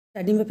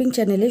Study mapping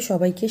চ্যানেলে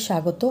সবাইকে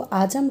স্বাগত।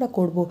 আজ আমরা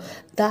করব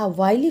দ্য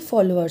ওয়াইলি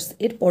ফলোয়ার্স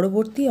এর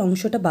পরবর্তী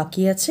অংশটা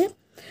বাকি আছে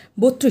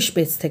 32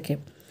 পেজ থেকে।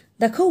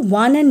 দেখো,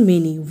 ওয়ান অ্যান্ড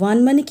মেনি। ওয়ান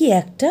মানে কি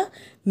একটা,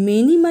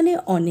 মেনি মানে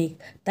অনেক,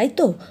 তাই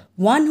তো?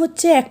 ওয়ান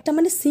হচ্ছে একটা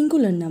মানে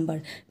সিঙ্গুলার নাম্বার,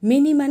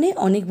 মেনি মানে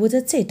অনেক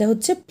বোঝাচ্ছে, এটা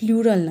হচ্ছে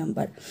প্লুরাল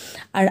নাম্বার।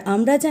 আর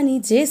আমরা জানি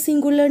যে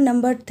সিঙ্গুলার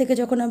নাম্বার থেকে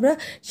যখন আমরা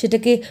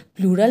সেটাকে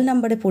প্লুরাল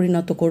নাম্বারে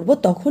পরিণত করব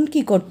তখন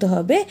কি করতে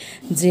হবে,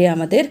 যে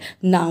আমাদের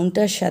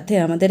নাউনটার সাথে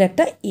আমাদের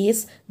একটা এস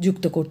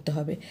যুক্ত করতে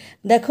হবে।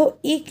 দেখো,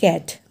 এ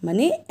ক্যাট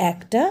মানে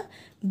একটা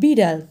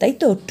বিড়াল, তাই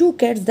তো? টু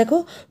ক্যাটস, দেখো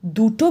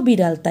দুটো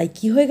বিড়াল, তাই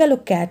কি হয়ে গেল,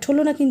 ক্যাট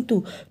হলো না কিন্তু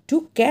টু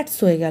ক্যাটস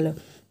হয়ে গেল।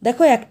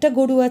 দেখো, একটা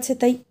গরু আছে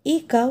তাই এ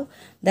কাউ।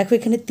 দেখো,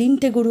 এখানে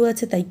তিনটে গরু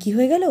আছে তাই কি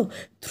হয়ে গেল,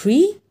 থ্রি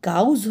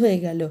কাউজ হয়ে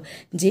গেল।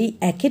 যেই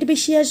একের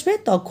বেশি আসবে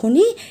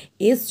তখনই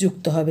এস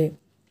যুক্ত হবে।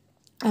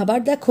 আবার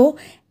দেখো,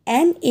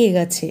 অ্যান এগ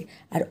আছে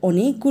আর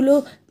অনেকগুলো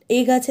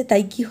এগ আছে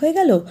তাই কি হয়ে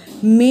গেল,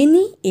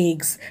 মেনি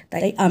এগস।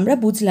 তাই আমরা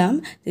বুঝলাম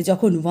যে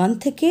যখন ওয়ান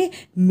থেকে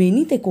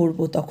মেনিতে করব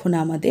তখন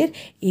আমাদের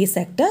এস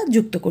একটা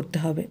যুক্ত করতে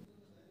হবে।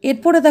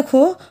 এরপরে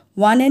দেখো,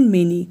 ওয়ান অ্যান্ড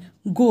মেনি।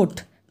 গোট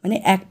মানে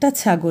একটা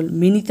ছাগল,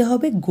 মেনিতে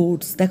হবে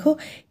গোটস। দেখো,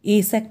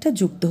 এস একটা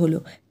যুক্ত হলো।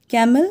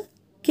 ক্যামেল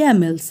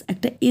ক্যামেলস,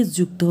 একটা এস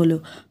যুক্ত হলো।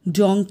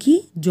 Donkey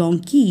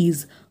donkeys.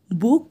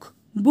 বুক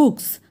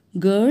বুকস।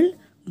 Girl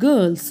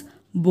girls.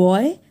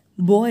 বয়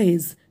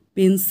বয়েজ।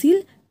 Pencil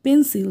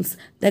pencils.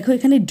 দেখো,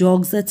 এখানে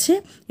ডগস আছে,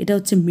 এটা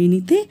হচ্ছে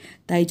মেনিতে,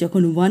 তাই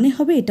যখন ওয়ানে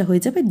হবে এটা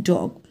হয়ে যাবে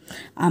ডগ।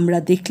 আমরা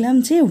দেখলাম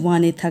যে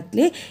ওয়ানে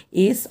থাকলে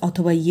এস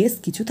অথবা ইয়েস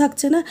কিছু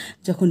থাকছে না,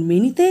 যখন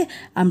মেনিতে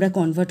আমরা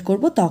কনভার্ট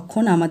করব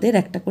তখন আমাদের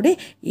একটা করে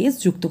এস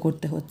যুক্ত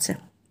করতে হচ্ছে।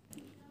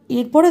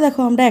 এরপরে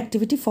দেখো, আমরা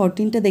অ্যাক্টিভিটি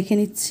 14টা দেখে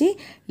নিচ্ছি।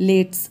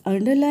 Let's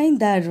underline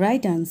the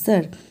right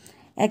answer.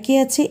 একে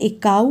আছে, a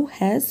cow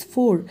has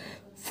four.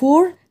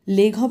 Four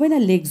leg হবে না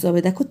লেগস হবে।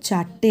 দেখো,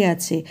 চারটে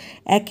আছে,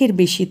 একের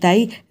বেশি, তাই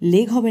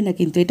লেগ হবে না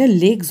কিন্তু এটা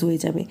লেগস হয়ে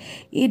যাবে।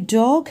 এ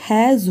ডগ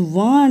হ্যাজ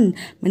ওয়ান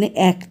মানে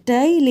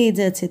একটাই লেজ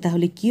আছে,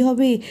 তাহলে কি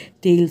হবে,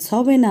 টেলস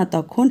হবে না,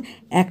 তখন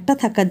একটা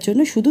থাকার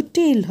জন্য শুধু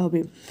টেল হবে।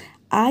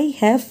 আই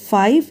হ্যাভ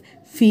ফাইভ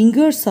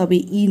ফিঙ্গার্স হবে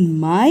ইন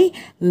মাই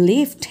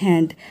লেফট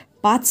হ্যান্ড।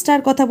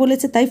 পাঁচটার কথা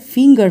বলেছে তাই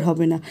ফিঙ্গার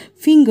হবে না,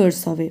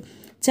 ফিঙ্গার্স হবে।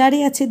 চারে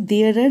আছে,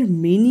 দেয়ার আর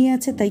মেনি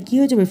আছে, তাই কী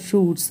হয়ে যাবে,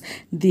 fruits.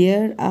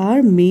 There are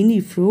many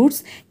fruits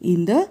in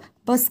the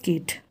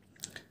basket.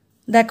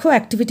 দেখো,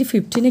 অ্যাক্টিভিটি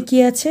 15-এ কী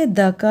আছে,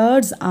 the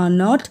cards are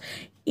not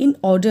in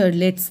order,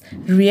 let's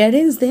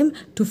rearrange them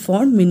to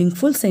form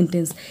meaningful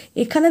sentence.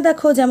 এখানে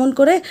দেখো, যেমন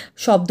করে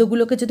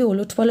শব্দগুলোকে যদি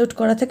ওলট পালট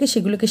করা থাকে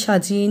সেগুলোকে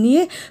সাজিয়ে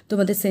নিয়ে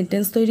তোমাদের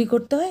সেন্টেন্স তৈরি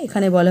করতে হয়।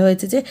 এখানে বলা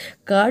হয়েছে যে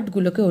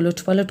কার্ডগুলোকে ওলট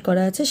পালট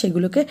করা আছে,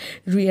 সেগুলোকে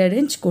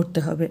রিঅ্যারেঞ্জ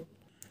করতে হবে।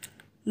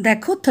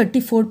 দেখো,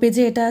 34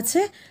 পেজে এটা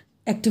আছে,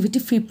 অ্যাক্টিভিটি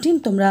 15।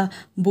 তোমরা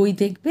বই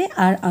দেখবে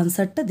আর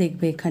আনসারটা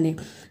দেখবে। এখানে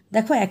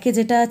দেখো, একে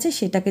যেটা আছে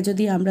সেটাকে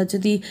আমরা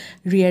যদি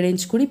রিঅ্যারেঞ্জ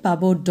করি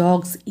পাবো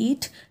dogs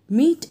it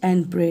meet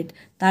and bread.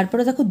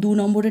 তারপরে দেখো, 2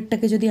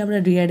 নম্বরেরটাকে যদি আমরা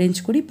রিঅ্যারেঞ্জ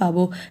করি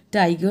পাবো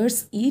Tigers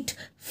it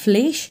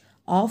flash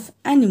of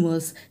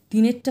animals.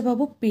 3-এরটা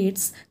পাবো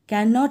pets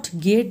can not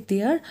get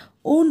their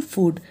own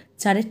food.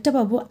 4-এরটা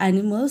পাবো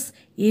animals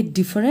it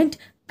different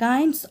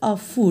kinds of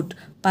food.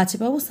 5-এ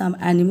পাবো some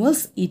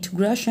animals it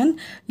glass and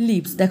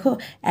leaves. দেখো,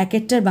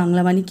 একেরটার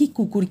বাংলা মানে কি,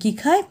 কুকুর কি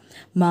খায়,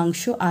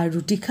 মাংস আর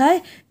রুটি খায়।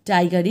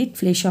 Tiger it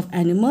flash of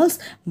animals,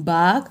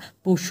 বাঘ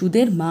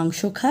পশুদের মাংস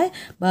খায়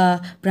বা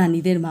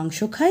প্রাণীদের মাংস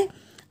খায়।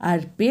 আর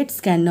pets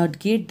can not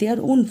get their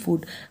own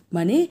food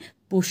মানে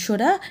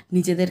পোষ্যরা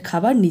নিজেদের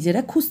খাবার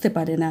নিজেরা খুঁজতে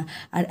পারে না।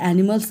 আর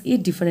animals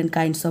it different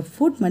kinds of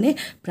food মানে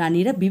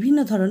প্রাণীরা বিভিন্ন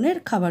ধরনের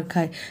খাবার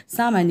খায়।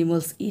 Some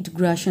animals it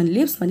glass and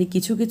leaves মানে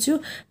কিছু কিছু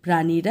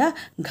প্রাণীরা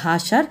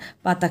ঘাস আর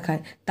পাতা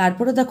খায়।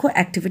 তারপরে দেখো,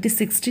 অ্যাক্টিভিটি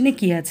 16-এ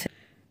কী আছে,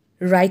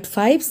 write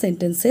 5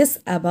 sentences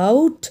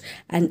about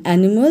an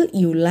animal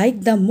you like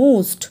the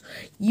most.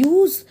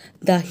 Use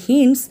the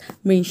hints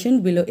mentioned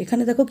below.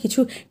 এখানে দেখো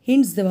কিছু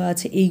হিন্টস দেওয়া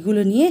আছে,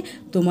 এইগুলো নিয়ে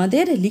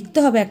তোমাদের লিখতে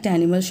হবে একটা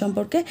অ্যানিমাল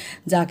সম্পর্কে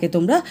যাকে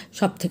তোমরা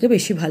সব থেকে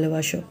বেশি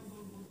ভালোবাসো।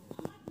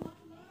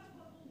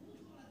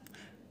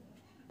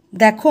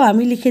 দেখো,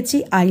 আমি লিখেছি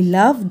I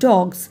love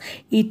dogs,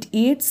 it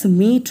it's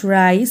meet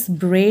rice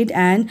bread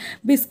and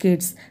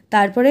biscuits.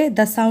 তারপরে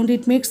দ্য সাউন্ড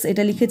ইট মেক্স,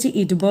 এটা লিখেছি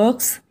ইট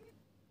বার্কস।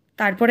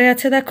 তারপরে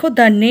আছে দেখো,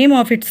 the name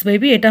of its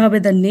baby, এটা হবে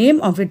the name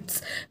of its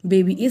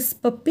baby is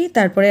puppy.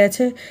 তারপরে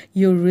আছে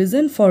your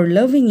reason for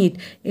loving it,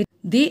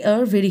 they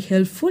are very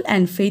helpful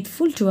and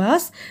faithful to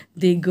us,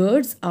 they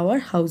guards hour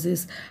houses.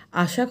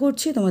 আশা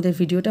করছি তোমাদের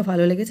ভিডিওটা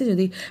ভালো লেগেছে।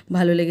 যদি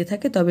ভালো লেগে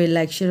থাকে তবে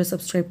লাইক শেয়ার ও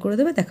সাবস্ক্রাইব করে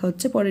দেবে। দেখা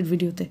হচ্ছে পরের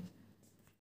ভিডিওতে।